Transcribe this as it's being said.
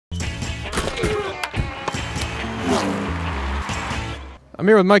I'm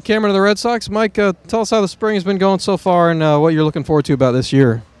here with Mike Cameron of the Red Sox. Mike, tell us how the spring has been going so far and what you're looking forward to about this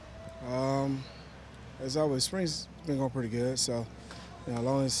year. As always, spring's been going pretty good. So, as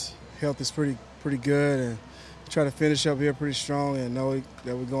long as health is pretty good, and try to finish up here pretty strong, and know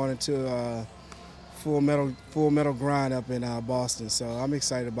that we're going into full metal grind up in Boston. So I'm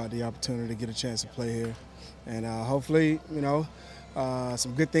excited about the opportunity to get a chance to play here, and hopefully,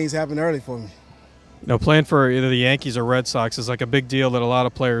 some good things happen early for me. Playing for either the Yankees or Red Sox is like a big deal that a lot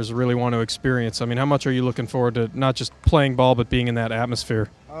of players really want to experience. I mean, how much are you looking forward to not just playing ball but being in that atmosphere?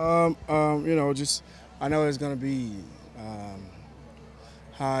 I know there's going to be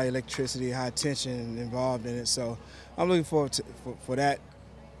high electricity, high tension involved in it. So I'm looking forward for that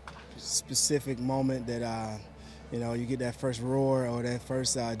specific moment that you get that first roar or that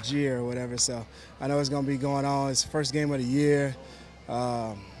first jeer or whatever. So I know it's going to be going on. It's the first game of the year.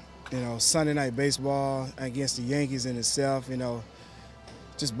 Sunday night baseball against the Yankees in itself,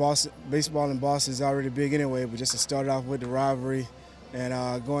 just Boston, baseball in Boston is already big anyway, but just to start off with the rivalry and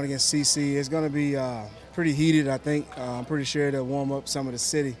going against CC, it's going to be pretty heated, I think. I'm pretty sure they'll warm up some of the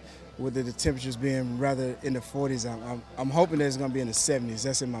city with the temperatures being rather in the 40s. I'm hoping that it's going to be in the 70s.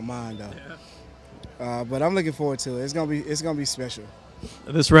 That's in my mind, though. Yeah. But I'm looking forward to it. It's going to be special.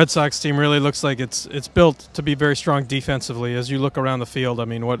 This Red Sox team really looks like it's built to be very strong defensively. As you look around the field, I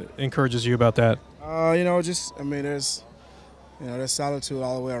mean, what encourages you about that? There's solitude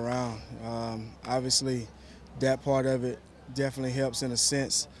all the way around. Obviously, that part of it definitely helps in a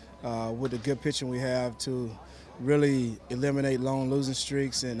sense with the good pitching we have to really eliminate long losing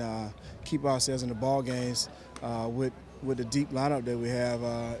streaks and keep ourselves in the ball games. With the deep lineup that we have,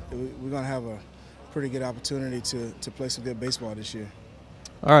 we're going to have a pretty good opportunity to play some good baseball this year.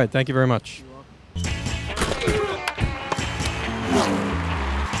 All right, thank you very much.